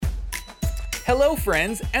Hello,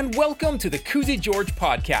 friends, and welcome to the Koozy George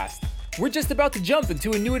podcast. We're just about to jump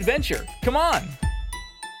into a new adventure. Come on!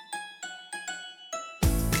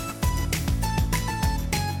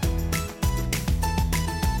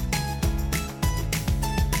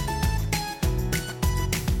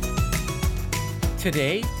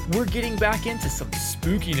 Today, we're getting back into some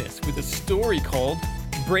spookiness with a story called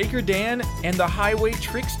Breaker Dan and the Highway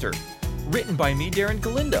Trickster, written by me, Darren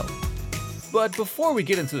Galindo. But before we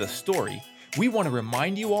get into the story, we want to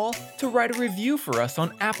remind you all to write a review for us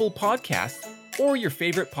on Apple Podcasts or your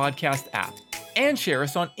favorite podcast app, and share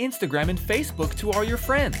us on Instagram and Facebook to all your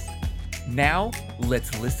friends. Now,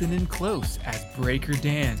 let's listen in close as Breaker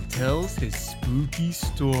Dan tells his spooky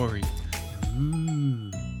story.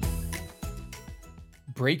 Ooh.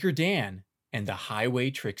 Breaker Dan and the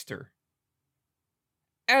Highway Trickster.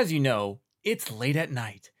 As you know, it's late at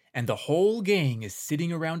night, and the whole gang is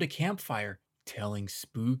sitting around a campfire telling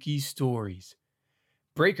spooky stories.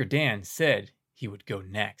 Breaker Dan said he would go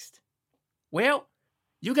next. Well,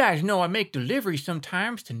 you guys know I make deliveries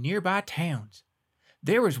sometimes to nearby towns.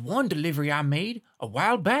 There was one delivery I made a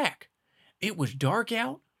while back. It was dark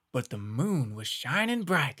out, but the moon was shining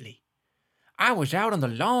brightly. I was out on the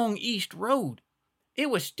long east road.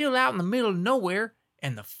 It was still out in the middle of nowhere,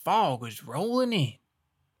 and the fog was rolling in.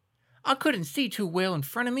 I couldn't see too well in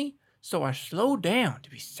front of me, so I slowed down to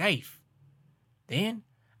be safe. Then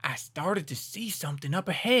I started to see something up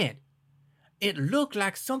ahead. It looked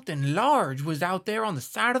like something large was out there on the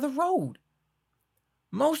side of the road.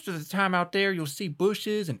 Most of the time out there you'll see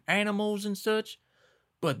bushes and animals and such,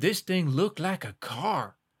 but this thing looked like a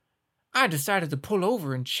car. I decided to pull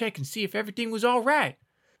over and check and see if everything was all right.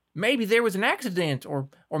 Maybe there was an accident, or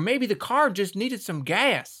maybe the car just needed some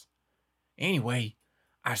gas. Anyway,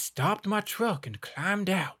 I stopped my truck and climbed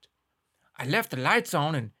out. I left the lights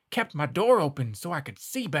on and kept my door open so I could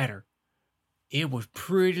see better. It was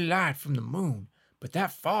pretty light from the moon, but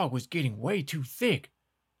that fog was getting way too thick.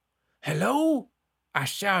 "Hello?" I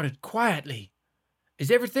shouted quietly.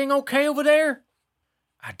 "Is everything okay over there?"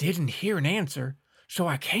 I didn't hear an answer, so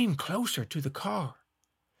I came closer to the car.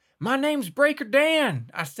 "My name's Breaker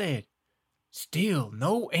Dan," I said. Still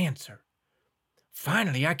no answer.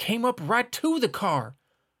 Finally, I came up right to the car,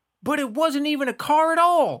 but it wasn't even a car at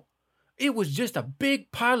all. It was just a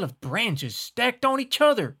big pile of branches stacked on each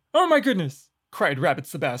other. "Oh my goodness," cried Rabbit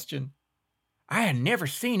Sebastian. I had never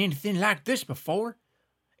seen anything like this before.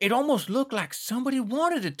 It almost looked like somebody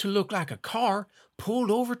wanted it to look like a car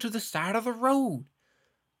pulled over to the side of the road.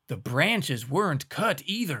 The branches weren't cut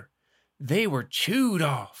either. They were chewed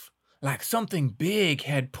off, like something big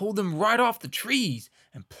had pulled them right off the trees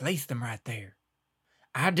and placed them right there.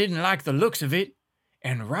 I didn't like the looks of it,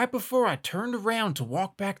 and right before I turned around to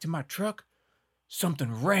walk back to my truck,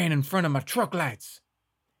 something ran in front of my truck lights.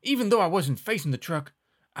 Even though I wasn't facing the truck,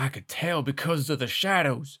 I could tell because of the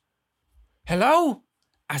shadows. "Hello?"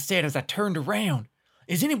 I said as I turned around.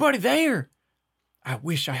 "Is anybody there?" I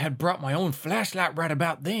wish I had brought my own flashlight right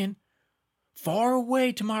about then. Far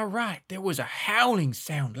away to my right, there was a howling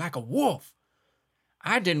sound like a wolf.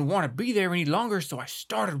 I didn't want to be there any longer, so I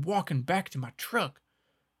started walking back to my truck.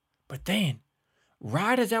 But then,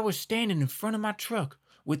 right as I was standing in front of my truck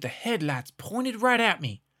with the headlights pointed right at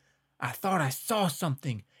me, I thought I saw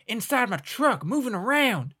something inside my truck moving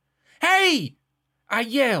around. "Hey!" I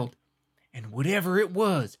yelled, and whatever it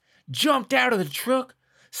was jumped out of the truck,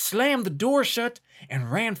 slammed the door shut,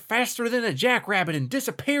 and ran faster than a jackrabbit and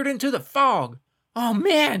disappeared into the fog. "Oh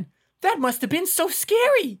man, that must have been so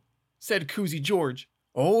scary," said Koozy George.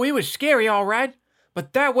 "Oh, it was scary all right,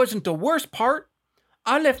 but that wasn't the worst part.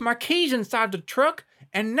 I left my keys inside the truck,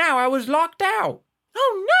 and now I was locked out."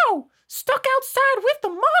 "Oh no, stuck outside with the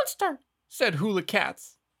monster," said Hula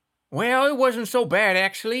Cats. "Well, it wasn't so bad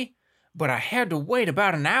actually, but I had to wait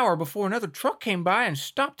about an hour before another truck came by and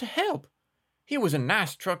stopped to help. He was a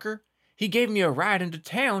nice trucker. He gave me a ride into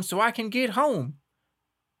town so I can get home."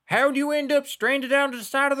 "How'd you end up stranded out on the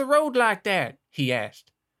side of the road like that?" he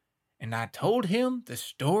asked. And I told him the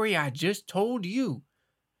story I just told you.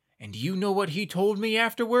 And you know what he told me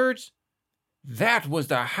afterwards? "That was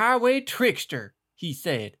the Highway Trickster," he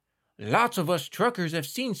said. "Lots of us truckers have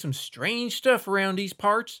seen some strange stuff around these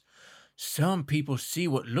parts. Some people see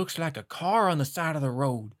what looks like a car on the side of the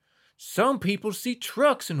road. Some people see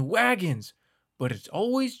trucks and wagons, but it's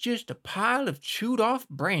always just a pile of chewed off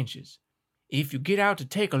branches. If you get out to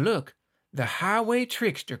take a look, the Highway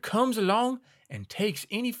Trickster comes along and takes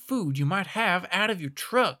any food you might have out of your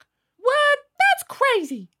truck." "What? That's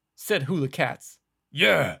crazy," said Hula Cats.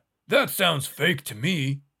 "Yeah, that sounds fake to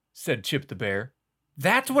me," said Chip the Bear.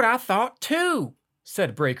 "That's what I thought too,"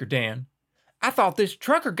 said Breaker Dan. I thought this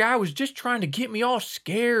trucker guy was just trying to get me all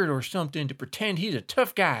scared or something to pretend he's a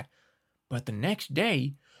tough guy. But the next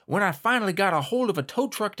day, when I finally got a hold of a tow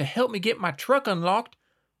truck to help me get my truck unlocked,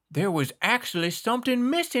 there was actually something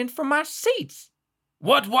missing from my seats."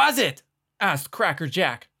 "What was it?" asked Cracker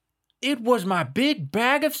Jack. "It was my big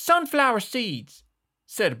bag of sunflower seeds,"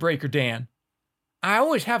 said Breaker Dan. "I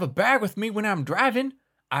always have a bag with me when I'm driving.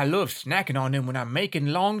 I love snacking on them when I'm making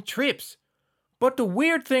long trips. But the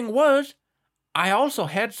weird thing was, I also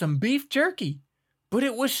had some beef jerky, but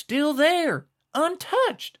it was still there,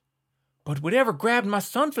 untouched. But whatever grabbed my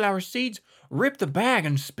sunflower seeds ripped the bag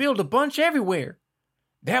and spilled a bunch everywhere.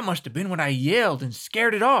 That must have been when I yelled and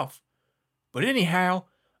scared it off. But anyhow,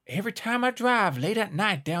 every time I drive late at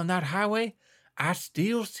night down that highway, I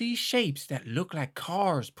still see shapes that look like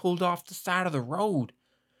cars pulled off the side of the road.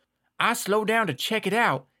 I slow down to check it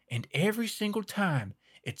out, and every single time,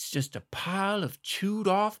 it's just a pile of chewed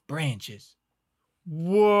off branches."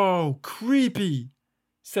 "Whoa, creepy,"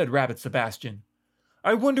 said Rabbit Sebastian.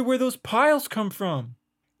 "I wonder where those piles come from."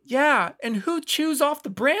 "Yeah, and who chews off the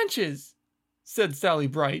branches?" said Sally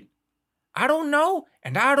Bright. "I don't know,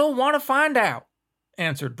 and I don't want to find out,"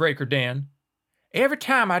 answered Breaker Dan. "Every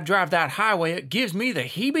time I drive that highway, it gives me the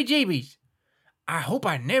heebie-jeebies. I hope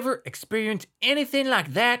I never experience anything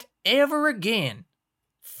like that ever again."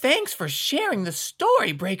 "Thanks for sharing the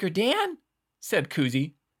story, Breaker Dan," said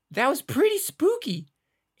Koozy. "That was pretty spooky.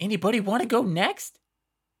 Anybody want to go next?"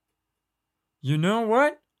 "You know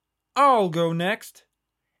what? I'll go next."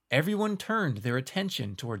 Everyone turned their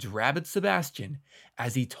attention towards Rabbit Sebastian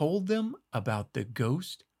as he told them about the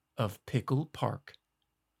ghost of Pickle Park.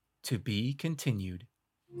 To be continued.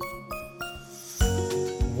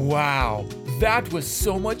 Wow, that was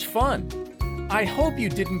so much fun. I hope you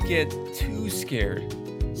didn't get too scared.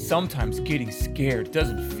 Sometimes getting scared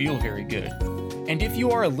doesn't feel very good. And if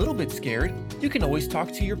you are a little bit scared, you can always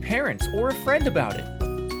talk to your parents or a friend about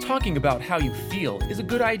it. Talking about how you feel is a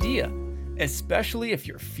good idea, especially if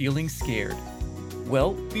you're feeling scared.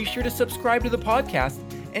 Well, be sure to subscribe to the podcast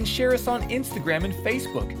and share us on Instagram and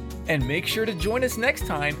Facebook. And make sure to join us next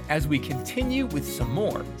time as we continue with some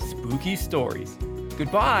more spooky stories.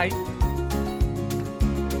 Goodbye!